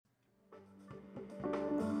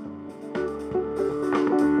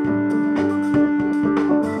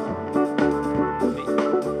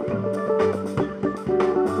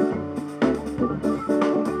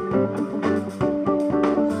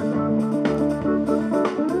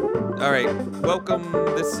All right, welcome.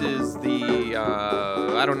 This is the,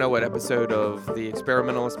 I don't know what episode of the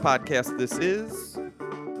Experimentalist podcast this is.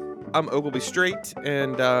 I'm Ogilvy Straight,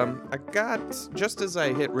 and I got, just as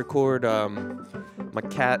I hit record, my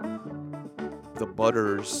cat, the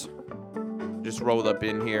Butters, just rolled up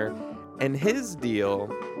in here, and his deal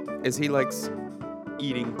is he likes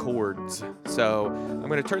eating cords. So I'm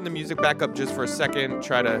going to turn the music back up just for a second,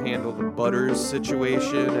 try to handle the Butters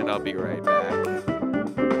situation, and I'll be right back.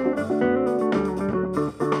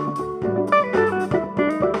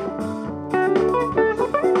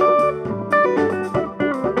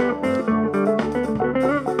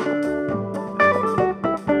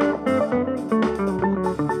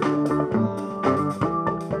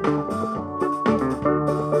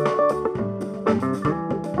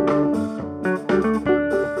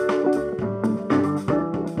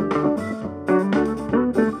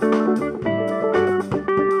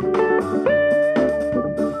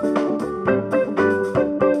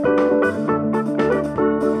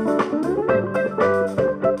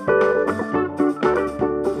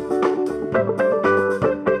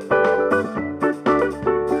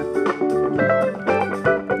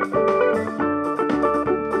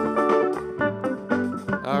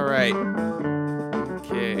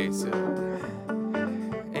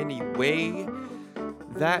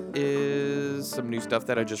 That is some new stuff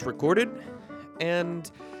that I just recorded, and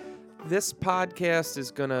this podcast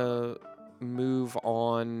is gonna move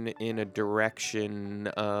on in a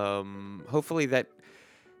direction, hopefully that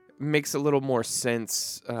makes a little more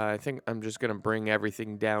sense. I think I'm just gonna bring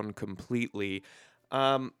everything down completely,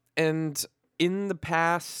 and in the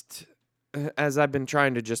past, as I've been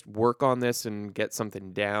trying to just work on this and get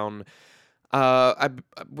something down, I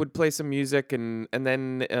would play some music and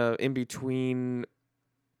then in between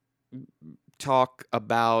talk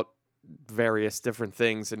about various different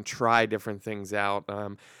things and try different things out.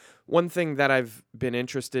 One thing that I've been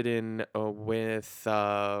interested in with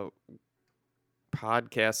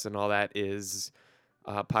podcasts and all that is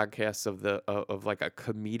podcasts of like a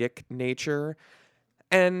comedic nature,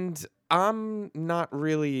 and I'm not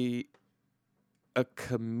really a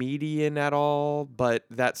comedian at all, but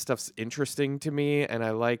that stuff's interesting to me, and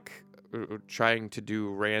I like trying to do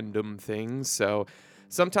random things. So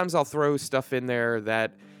sometimes I'll throw stuff in there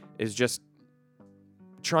that is just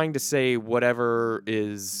trying to say whatever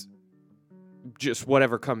is just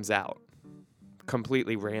whatever comes out.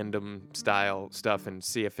 Completely random style stuff, and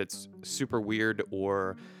see if it's super weird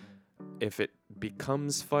or if it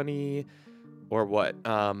becomes funny or what.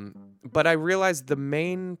 But I realized the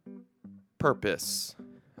main purpose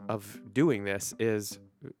of doing this is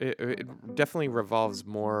it definitely revolves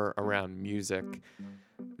more around music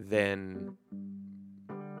than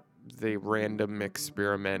the random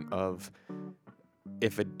experiment of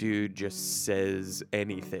if a dude just says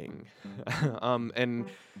anything. And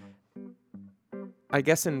I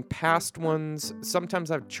guess in past ones, sometimes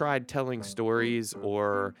I've tried telling stories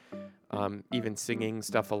or even singing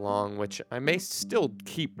stuff along, which I may still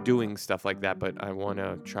keep doing stuff like that, but I want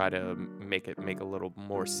to try to make it make a little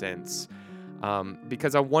more sense,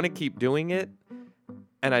 because I want to keep doing it,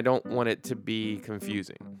 and I don't want it to be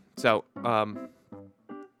confusing. So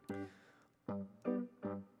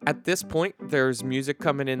at this point, there's music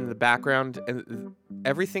coming in the background, and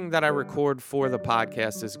everything that I record for the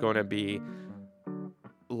podcast is going to be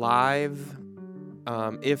live.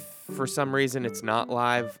 If for some reason it's not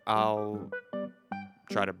live, I'll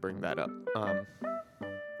try to bring that up.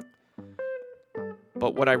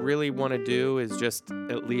 But what I really want to do is just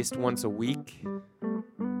at least once a week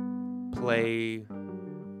play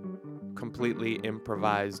completely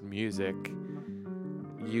improvised music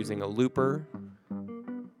using a looper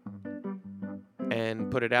and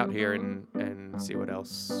put it out here and see what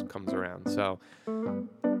else comes around. So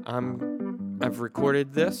I've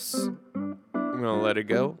recorded this. I'm gonna let it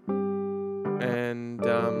go, and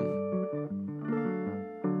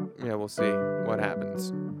yeah, we'll see what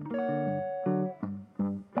happens.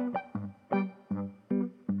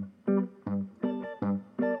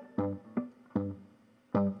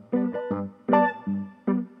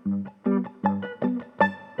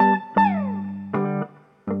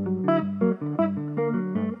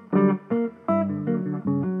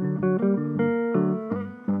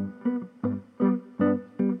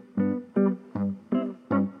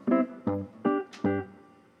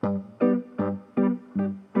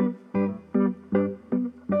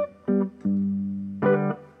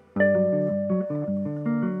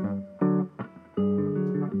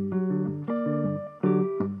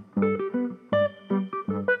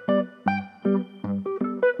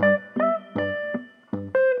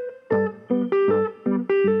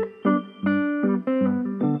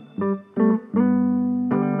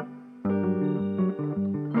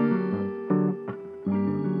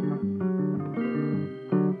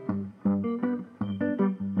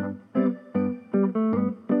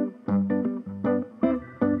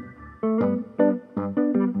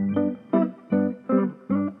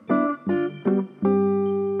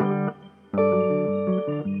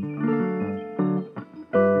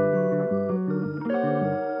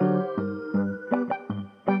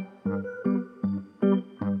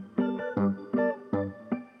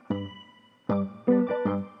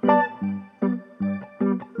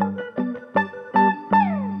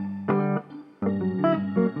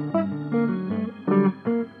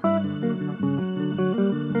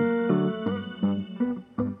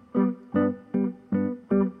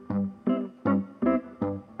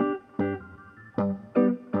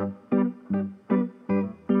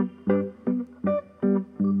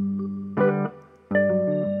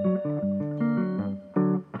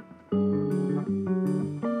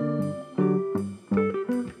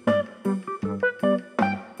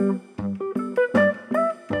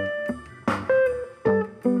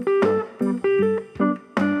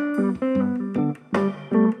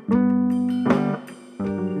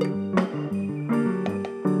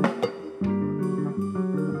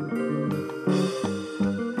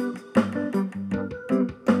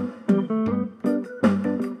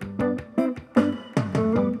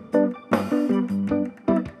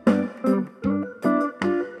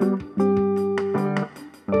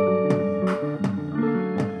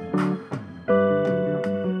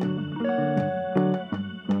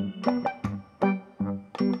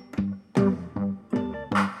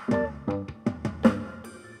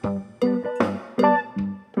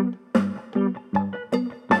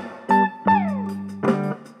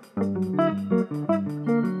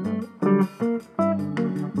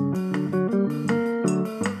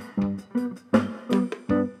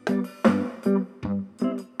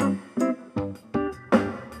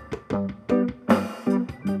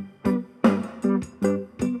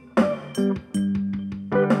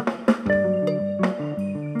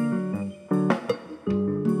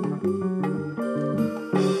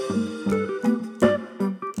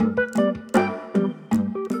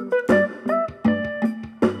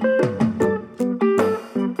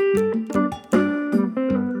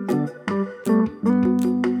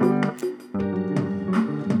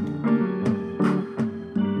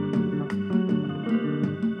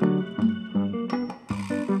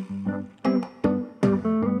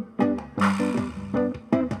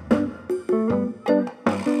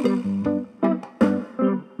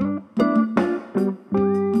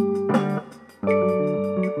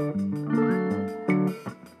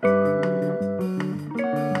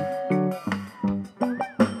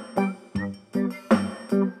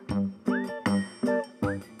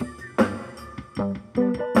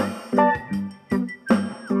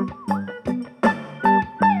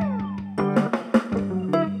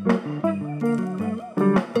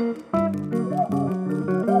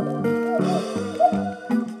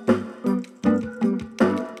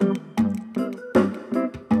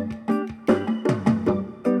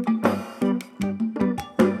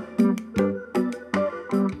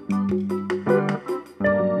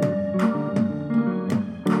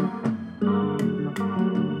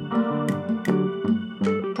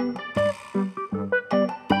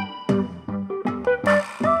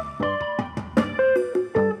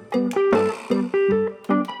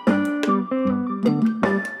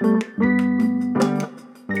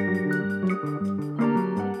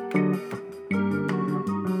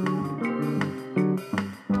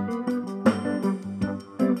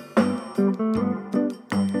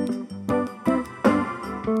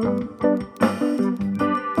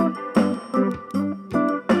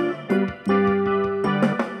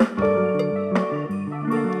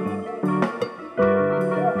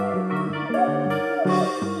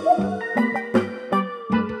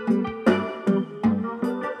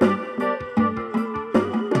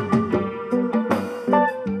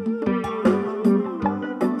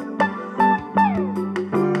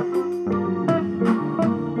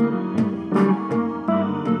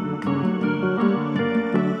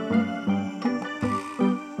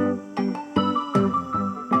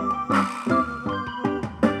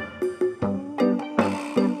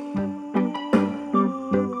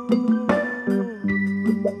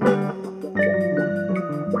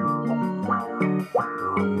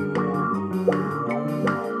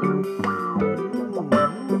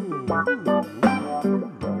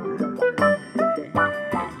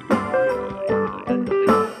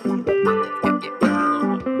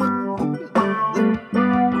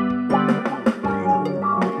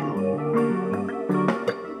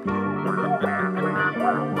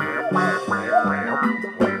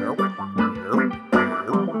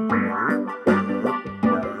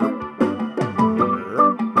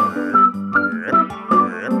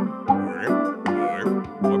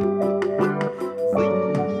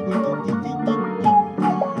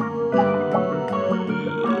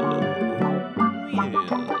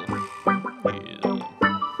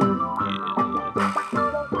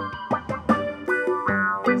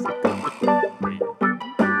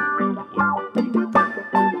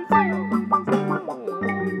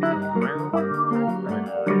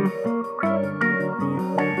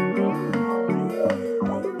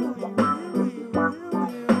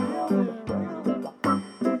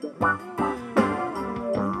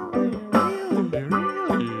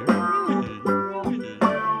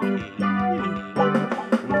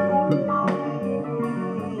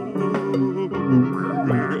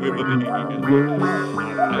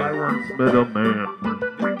 I once met a man.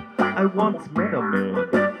 I once met a man.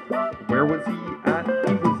 Where was he at?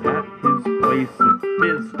 He was at his place of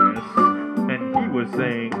business. And he was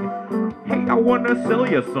saying, hey, I want to sell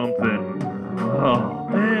you something. Oh,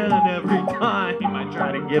 man, every time I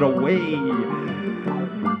try to get away,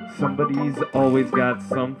 somebody's always got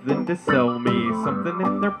something to sell me. Something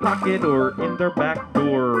in their pocket or in their back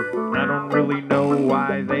door. I don't really know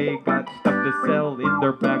why they got stuff to sell in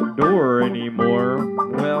their back door anymore.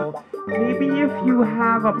 Well, maybe if you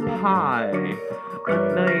have a pie, a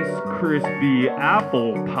nice crispy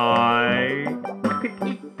apple pie, I could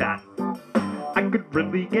eat that. I could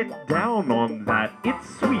really get down on that. It's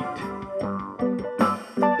sweet.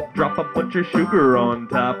 Drop a bunch of sugar on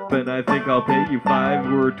top, and I think I'll pay you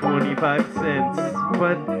 5 or 25 cents.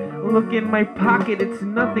 But look in my pocket, it's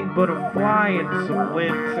nothing but a fly and some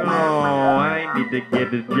lint. Oh, I need to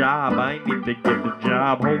get a job. I need to get a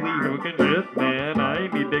job. Holy fucking shit, man. I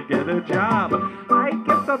need to get a job. I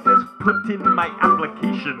guess I'll just put in my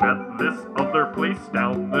application at this other place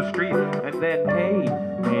down the street. And then, hey,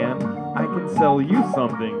 man, I can sell you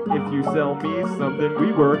something. If you sell me something,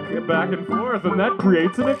 we work back and forth, and that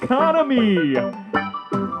creates an economy.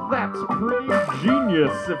 That's pretty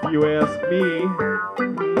genius, if you ask me.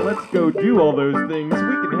 Let's go do all those things.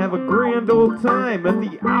 We can have a grand old time at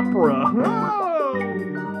the opera. Oh!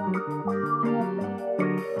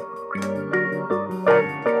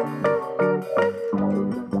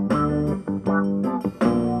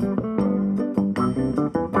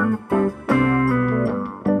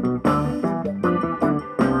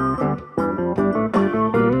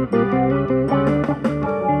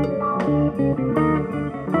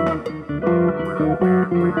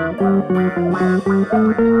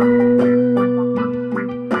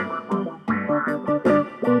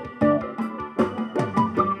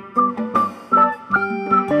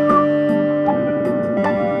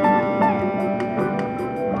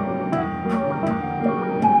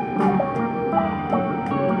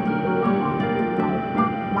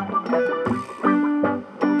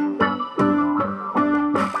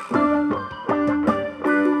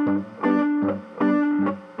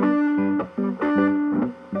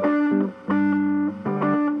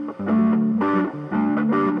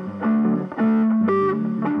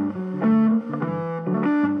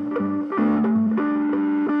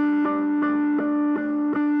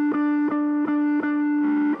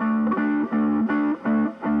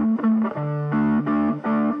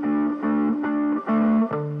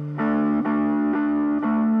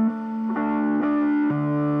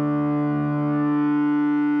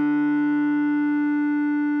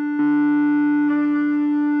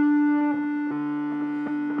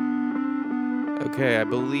 Okay, I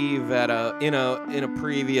believe that in a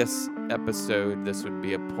previous episode, this would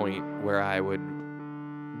be a point where I would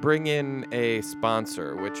bring in a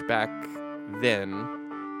sponsor, which back then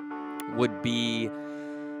would be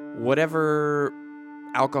whatever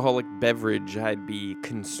alcoholic beverage I'd be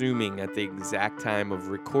consuming at the exact time of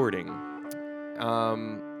recording.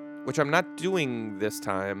 Which I'm not doing this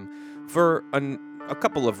time for a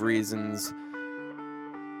couple of reasons.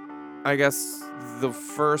 I guess the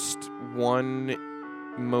first one,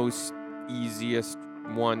 most easiest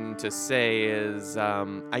one to say is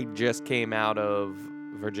I just came out of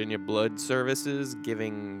Virginia Blood Services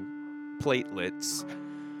giving platelets,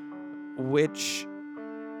 which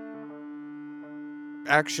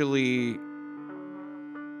actually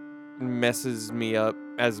messes me up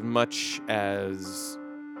as much as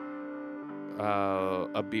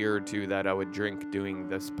a beer or two that I would drink doing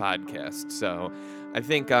this podcast. So I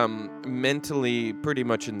think I'm mentally pretty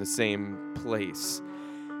much in the same place.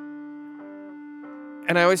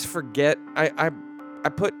 And I always forget, I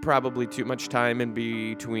put probably too much time in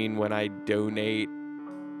between when I donate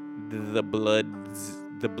the bloods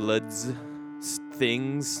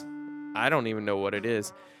things. I don't even know what it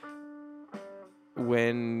is.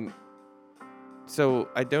 So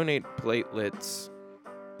I donate platelets,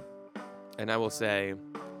 and I will say,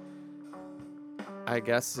 I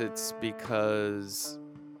guess it's because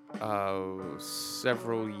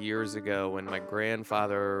several years ago when my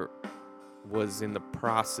grandfather was in the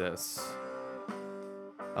process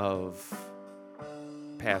of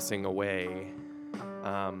passing away,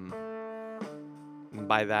 and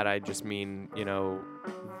by that I just mean,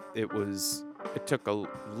 it took a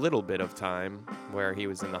little bit of time where he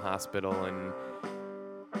was in the hospital and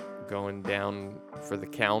going down for the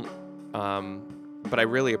count. But I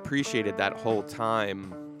really appreciated that whole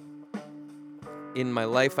time. In my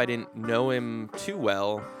life, I didn't know him too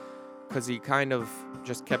well because he kind of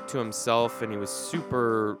just kept to himself, and he was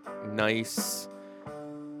super nice,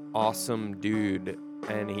 awesome dude.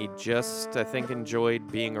 And he just, I think,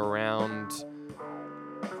 enjoyed being around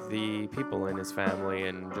the people in his family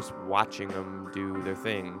and just watching them do their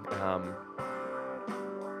thing.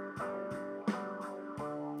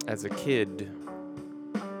 As a kid,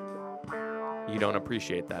 you don't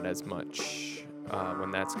appreciate that as much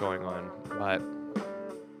when that's going on. But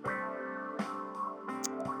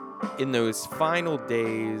in those final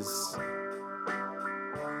days,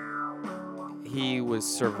 he was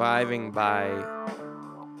surviving by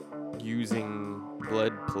using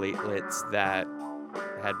blood platelets that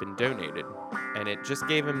had been donated. And it just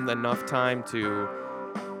gave him enough time to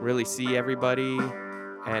really see everybody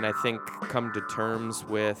and I think come to terms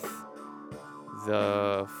with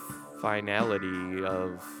the finality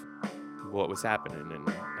of what was happening, and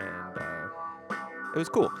it was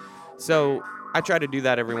cool. So I try to do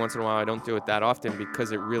that every once in a while. I don't do it that often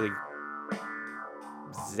because it really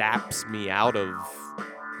zaps me out of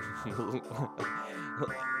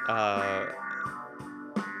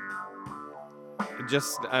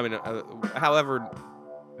however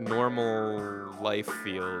normal life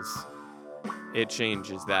feels, it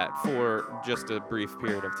changes that for just a brief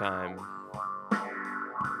period of time.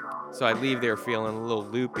 So I leave there feeling a little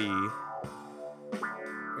loopy,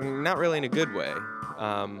 not really in a good way.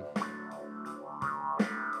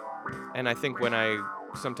 And I think when I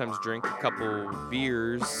sometimes drink a couple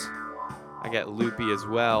beers, I get loopy as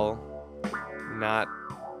well, not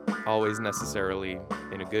always necessarily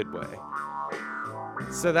in a good way.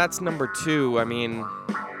 So that's number 2. I mean,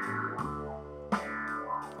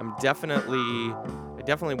 I definitely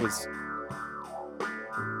was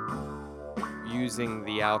using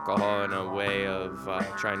the alcohol in a way of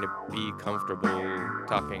trying to be comfortable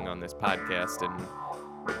talking on this podcast and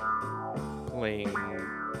playing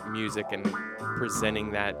music and presenting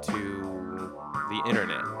that to the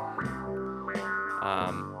internet.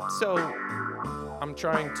 So I'm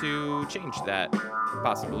trying to change that,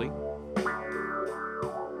 possibly.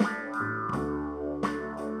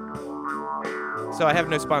 So I have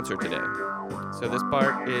no sponsor today. So this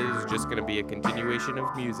part is just going to be a continuation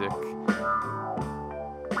of music.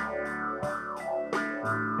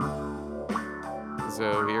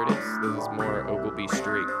 So here it is. This is more Ogilvy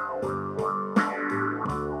Street.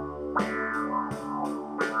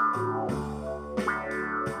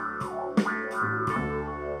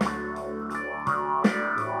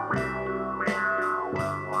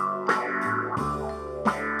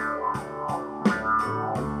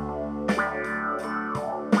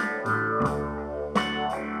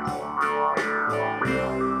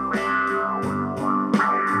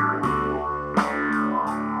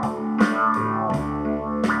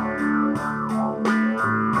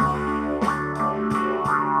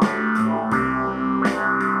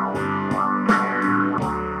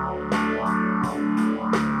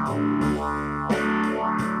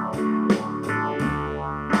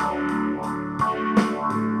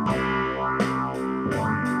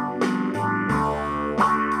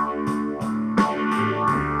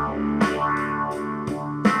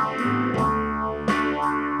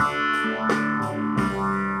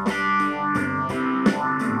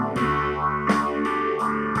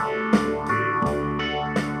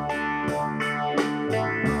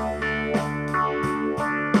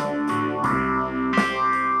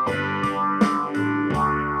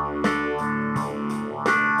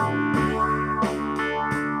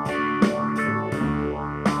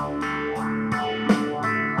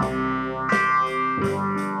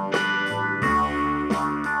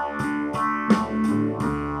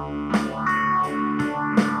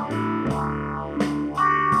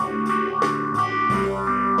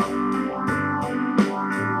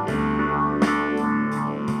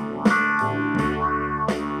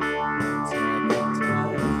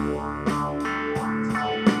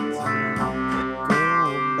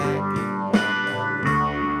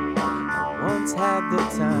 once had the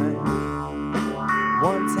time,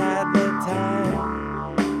 once had the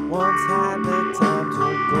time, once had the time to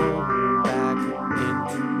go back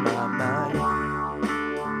into my mind.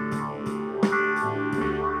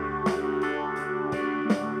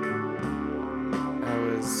 I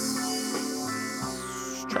was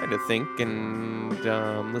trying to think and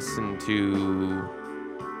listen to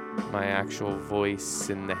my actual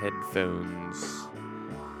voice in the headphones.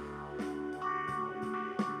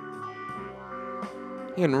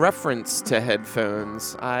 In reference to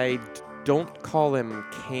headphones, I don't call them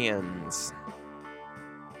cans.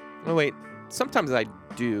 Oh wait, sometimes I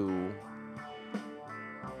do.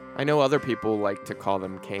 I know other people like to call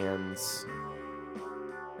them cans.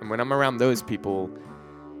 And when I'm around those people,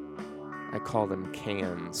 I call them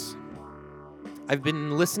cans. I've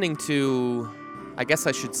been listening to, I guess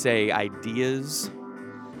I should say, ideas.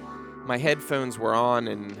 My headphones were on,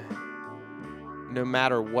 and no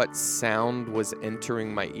matter what sound was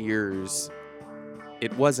entering my ears,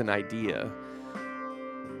 it was an idea.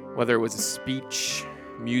 Whether it was a speech,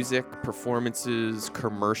 music, performances,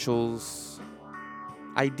 commercials,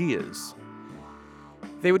 ideas.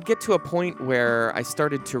 They would get to a point where I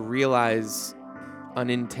started to realize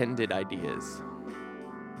unintended ideas.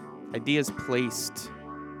 Ideas placed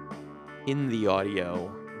in the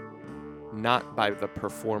audio, not by the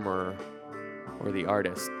performer or the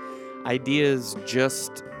artist. Ideas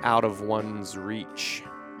just out of one's reach.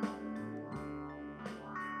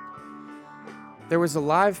 There was a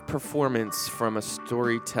live performance from a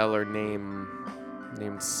storyteller named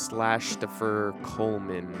Slashtifer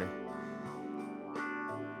Coleman.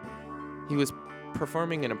 He was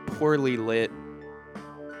performing in a poorly lit,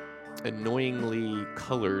 annoyingly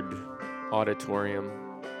colored auditorium.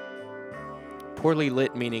 Poorly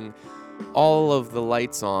lit meaning all of the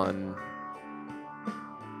lights on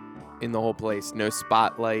in the whole place, no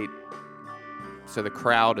spotlight, so the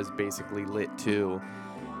crowd is basically lit too.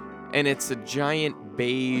 And it's a giant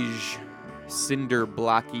beige, cinder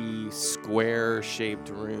blocky, square-shaped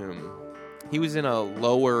room. He was in a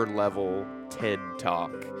lower level TED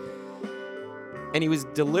Talk, and he was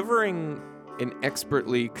delivering an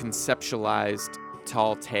expertly conceptualized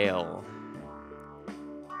tall tale.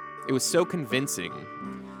 It was so convincing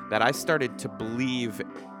that I started to believe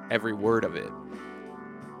every word of it.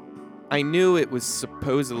 I knew it was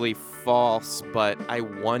supposedly false, but I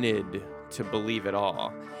wanted to believe it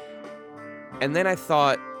all. And then I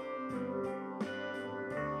thought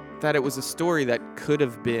that it was a story that could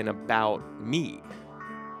have been about me,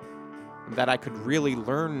 that I could really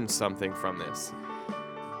learn something from this.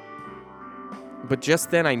 But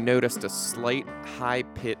just then I noticed a slight,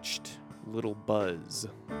 high-pitched little buzz.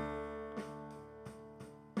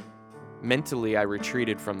 Mentally, I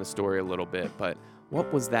retreated from the story a little bit, but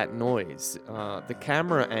what was that noise? The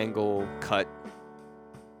camera angle cut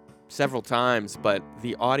several times, but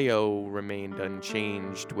the audio remained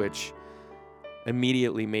unchanged, which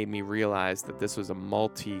immediately made me realize that this was a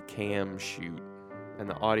multi-cam shoot, and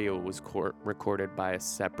the audio was recorded by a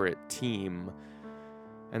separate team,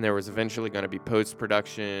 and there was eventually going to be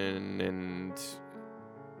post-production, and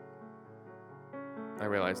I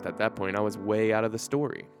realized at that point I was way out of the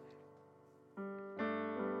story.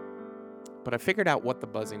 But I figured out what the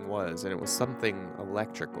buzzing was, and it was something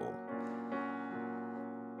electrical.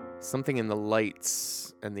 Something in the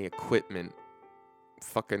lights and the equipment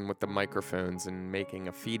fucking with the microphones and making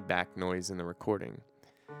a feedback noise in the recording.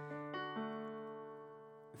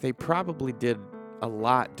 They probably did a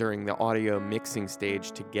lot during the audio mixing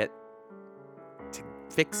stage to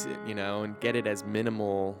fix it, and get it as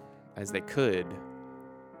minimal as they could.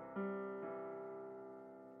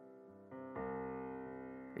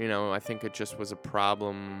 I think it just was a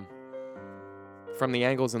problem. From the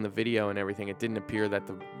angles in the video and everything, it didn't appear that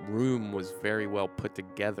the room was very well put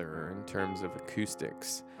together in terms of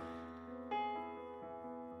acoustics.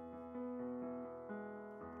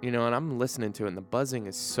 And I'm listening to it, and the buzzing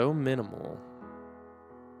is so minimal,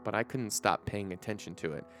 but I couldn't stop paying attention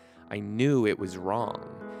to it. I knew it was wrong.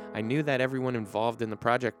 I knew that everyone involved in the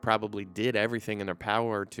project probably did everything in their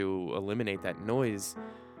power to eliminate that noise.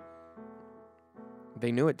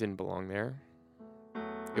 They knew it didn't belong there.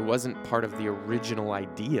 It wasn't part of the original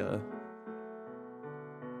idea.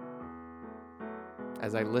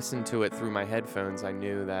 As I listened to it through my headphones, I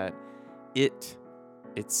knew that it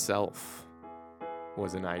itself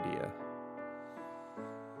was an idea.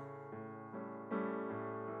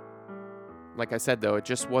 Like I said, though, it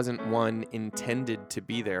just wasn't one intended to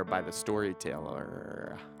be there by the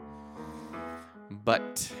storyteller.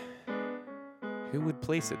 But who would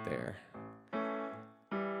place it there?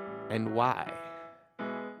 And why?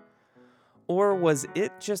 Or was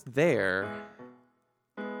it just there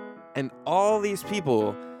and all these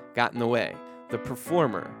people got in the way? The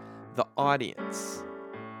performer, the audience,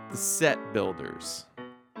 the set builders,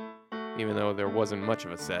 even though there wasn't much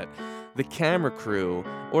of a set, the camera crew,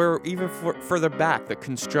 or even further back, the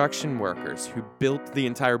construction workers who built the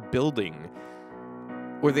entire building,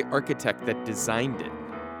 or the architect that designed it.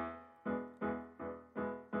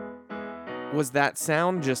 Was that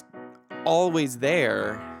sound just always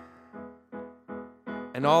there,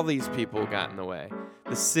 and all these people got in the way?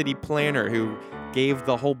 The city planner who gave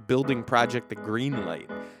the whole building project the green light.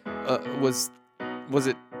 Was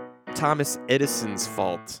it Thomas Edison's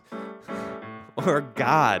fault? Or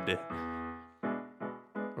God?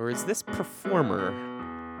 Or is this performer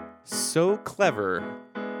so clever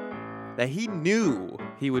that he knew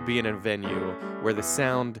he would be in a venue where the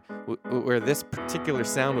sound, where this particular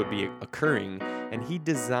sound would be occurring, and he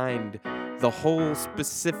designed the whole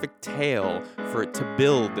specific tale for it to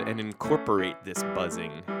build and incorporate this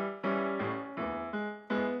buzzing?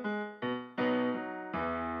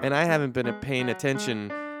 And I haven't been paying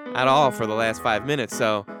attention at all for the last 5 minutes,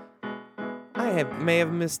 so I may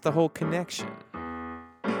have missed the whole connection.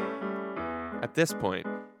 At this point,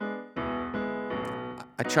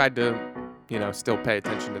 I tried to, still pay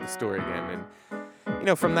attention to the story again,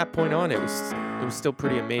 and from that point on, it was still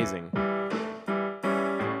pretty amazing, and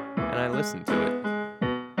I listened to it.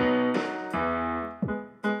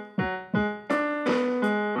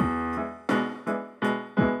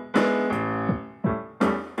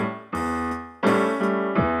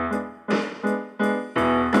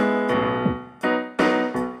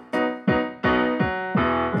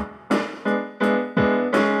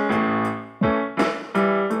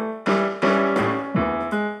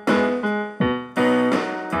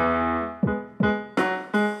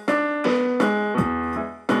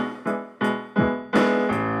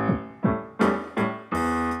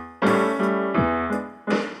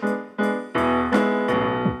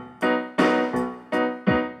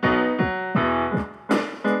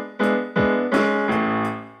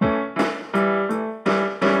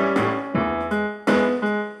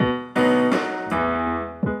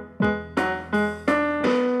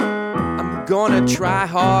 Gonna try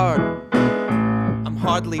hard, I'm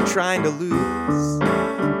hardly trying to lose.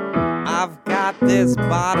 I've got this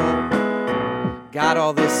bottle, got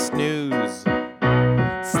all this snooze.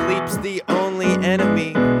 Sleep's the only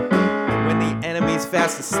enemy when the enemy's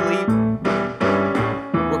fast asleep.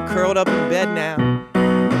 We're curled up in bed now,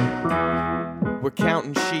 we're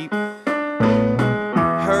counting sheep.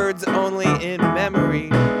 Herds only in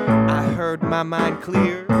memory, I heard my mind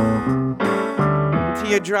clear.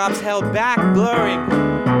 Teardrops held back, blurring,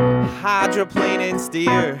 hydroplane and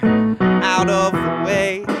steer. Out of the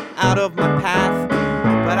way, out of my path,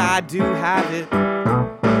 but I do have it.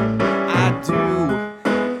 I do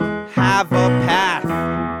have a path.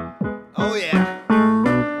 Oh yeah.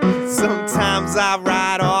 Sometimes I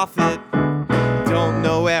ride off it, don't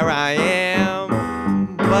know where I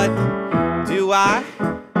am, but do I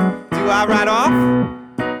ride off?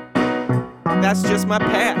 That's just my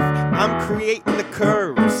path. I'm creating the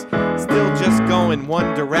curves, still just going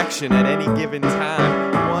one direction at any given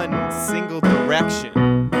time, one single direction.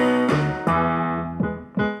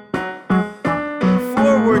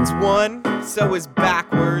 Forward's one, so is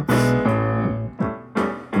backwards.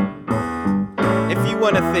 If you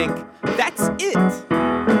want to think, that's it,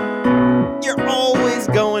 you're always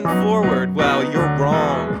going forward, well, you're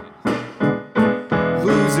wrong.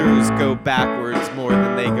 Losers go backwards more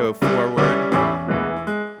than they go forward.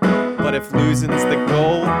 But if losing's the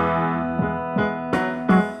goal,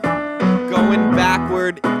 going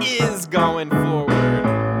backward is going forward.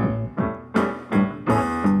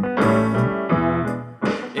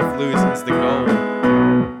 If losing's the goal.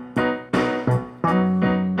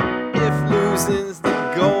 If losing's the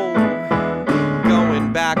goal,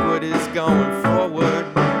 going backward is going forward.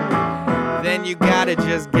 Then you gotta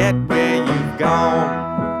just get where you've gone.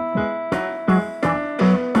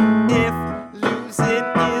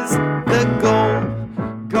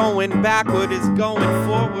 Going backward is going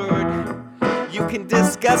forward. You can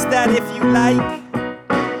discuss that if you like.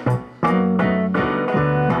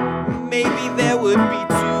 Maybe there would be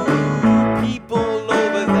two people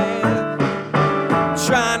over there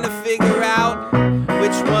trying to figure out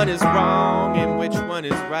which one is wrong and which one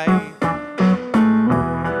is right.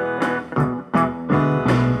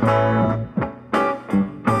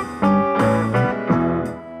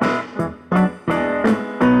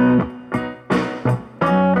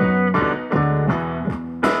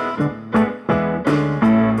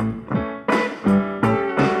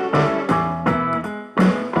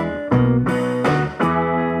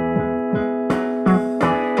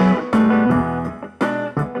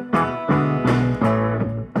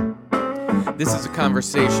 This is a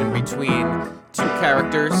conversation between two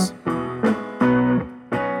characters.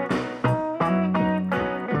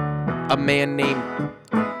 A man named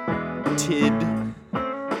Tid.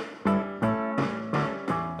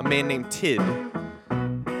 A man named Tid.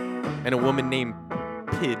 And a woman named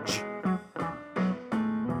Pidge.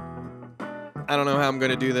 I don't know how I'm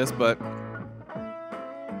going to do this, but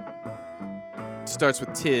it starts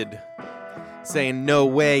with Tid saying, "No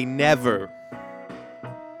way, never."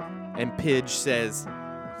 And Pidge says,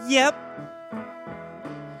 "Yep."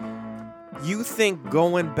 You think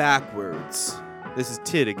going backwards, this is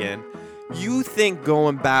Tid again, you think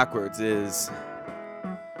going backwards is,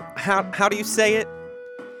 how do you say it?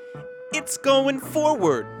 It's going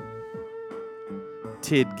forward.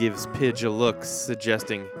 Tid gives Pidge a look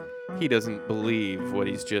suggesting he doesn't believe what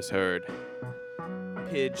he's just heard.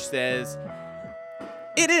 Pidge says,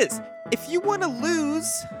 "It is. If you want to lose,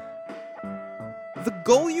 the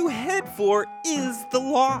goal you head for is the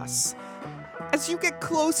loss. As you get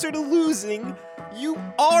closer to losing, you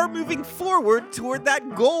are moving forward toward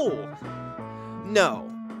that goal." No,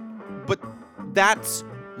 but that's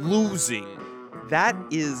losing. That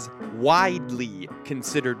is widely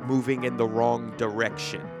considered moving in the wrong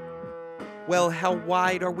direction. Well, how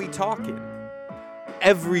wide are we talking?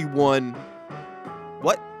 Everyone...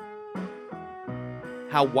 What?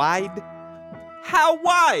 How wide? How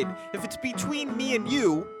wide? If it's between me and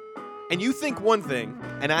you think one thing,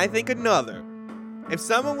 and I think another, if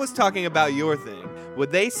someone was talking about your thing,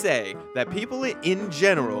 would they say that people in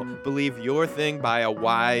general believe your thing by a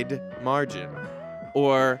wide margin?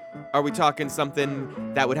 Or are we talking something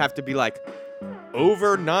that would have to be like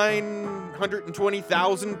over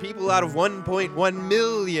 920,000 people out of 1.1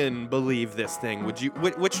 million believe this thing? What do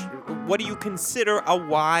you consider a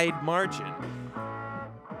wide margin?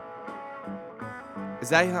 Is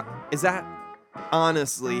that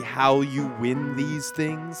honestly how you win these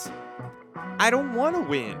things? I don't want to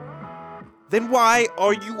win. Then why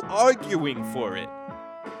are you arguing for it?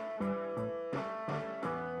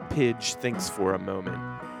 Pidge thinks for a moment.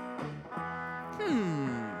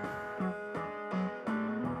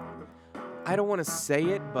 I don't want to say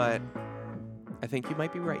it, but I think you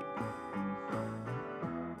might be right.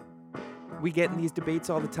 We get in these debates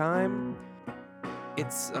all the time.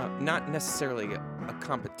 It's not necessarily a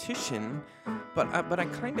competition, but I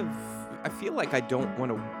feel like I don't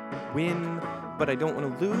want to win, but I don't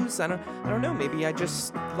want to lose. I don't know. Maybe I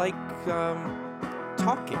just like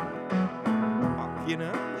talking. You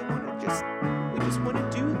know, we just want to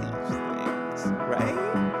do these things, right?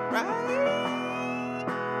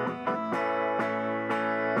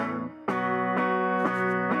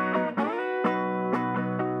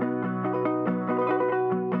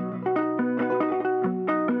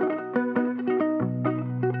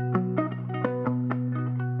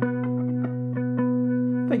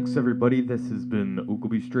 Thanks, everybody. This has been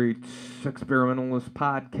Ogleby Straight's Experimentalist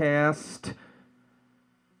podcast.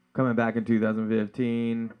 Coming back in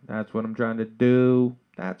 2015. That's what I'm trying to do.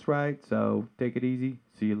 That's right. So take it easy.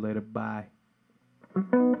 See you later. Bye.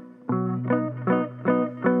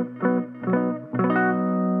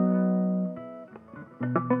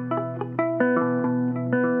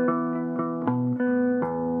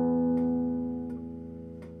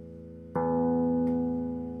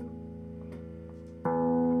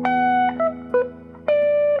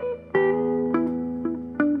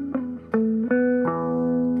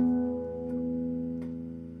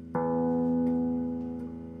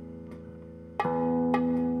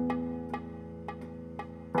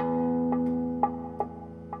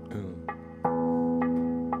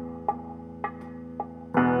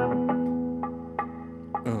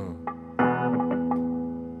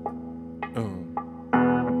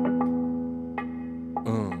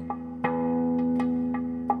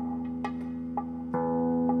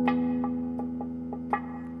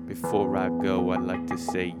 Before I go, I'd like to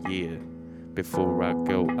say yeah. Before I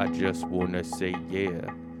go, I just wanna say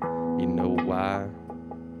yeah. You know why?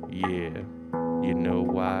 Yeah. You know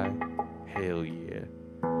why? Hell yeah.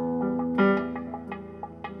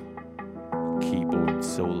 Keyboard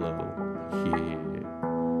solo. Yeah.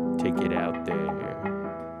 Take it out there.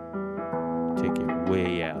 Take it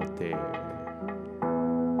way out there.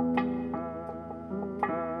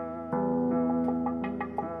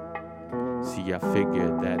 See, I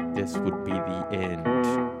figured that this would be the end.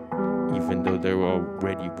 Even though there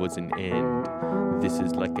already was an end, this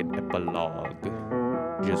is like an epilogue.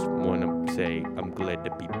 Just want to say I'm glad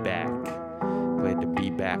to be back. Glad to be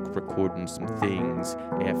back recording some things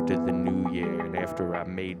after the new year and after I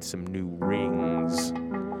made some new rings.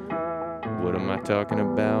 What am I talking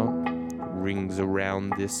about? Rings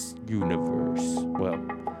around this universe. Well,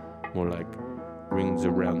 more like rings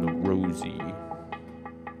around the rosy.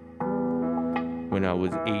 When I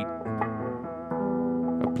was 8,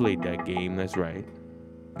 I played that game, that's right.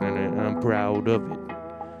 And I'm proud of it.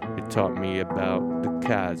 It taught me about the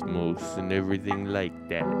cosmos and everything like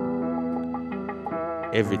that.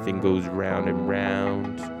 Everything goes round and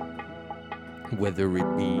round, whether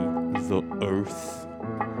it be the earth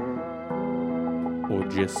or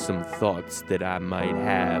just some thoughts that I might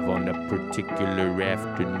have on a particular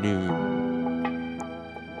afternoon.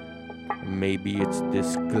 Maybe it's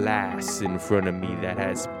this glass in front of me that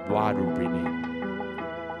has water in it.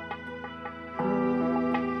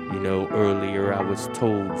 You know, earlier I was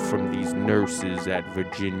told from these nurses at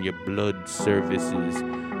Virginia Blood Services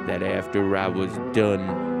that after I was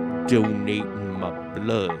done donating my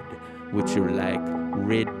blood, which are like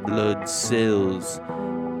red blood cells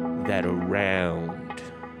that are round,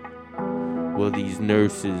 well, these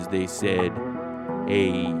nurses, they said,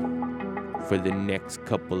 hey, for the next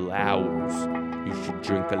couple hours, you should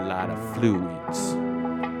drink a lot of fluids.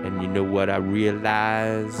 And you know what I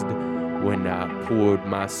realized when I poured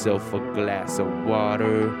myself a glass of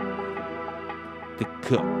water? The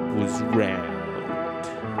cup was round.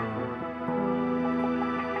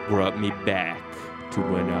 Brought me back to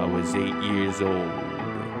when I was 8 years old.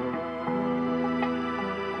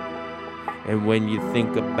 And when you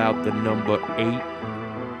think about the number 8,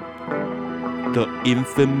 the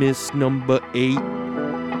infamous number 8,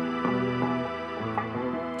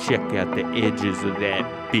 check out the edges of that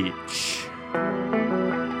bitch.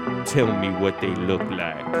 Tell me what they look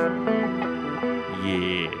like.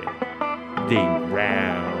 Yeah, they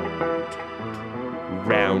round.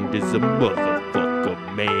 Round as a motherfucker,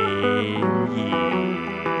 man. Yeah.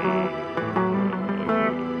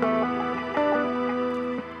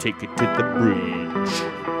 Take it to the bridge.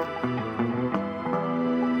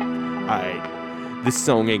 Alright, this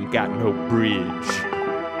song ain't got no bridge,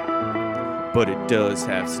 but it does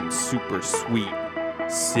have some super sweet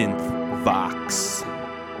synth vox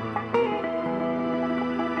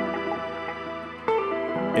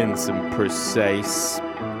and some precise,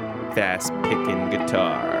 fast-picking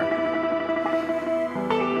guitar.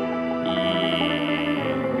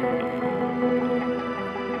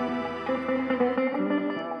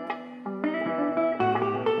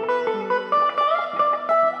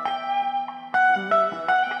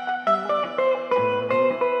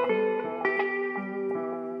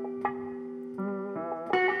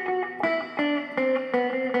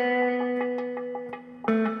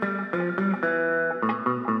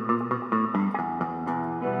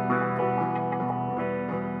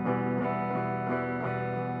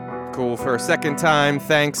 Cool. For a second time,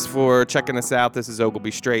 thanks for checking us out. This is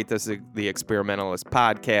Ogilby Straight. This is the Experimentalist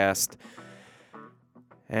podcast.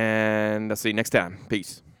 And I'll see you next time.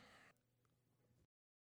 Peace.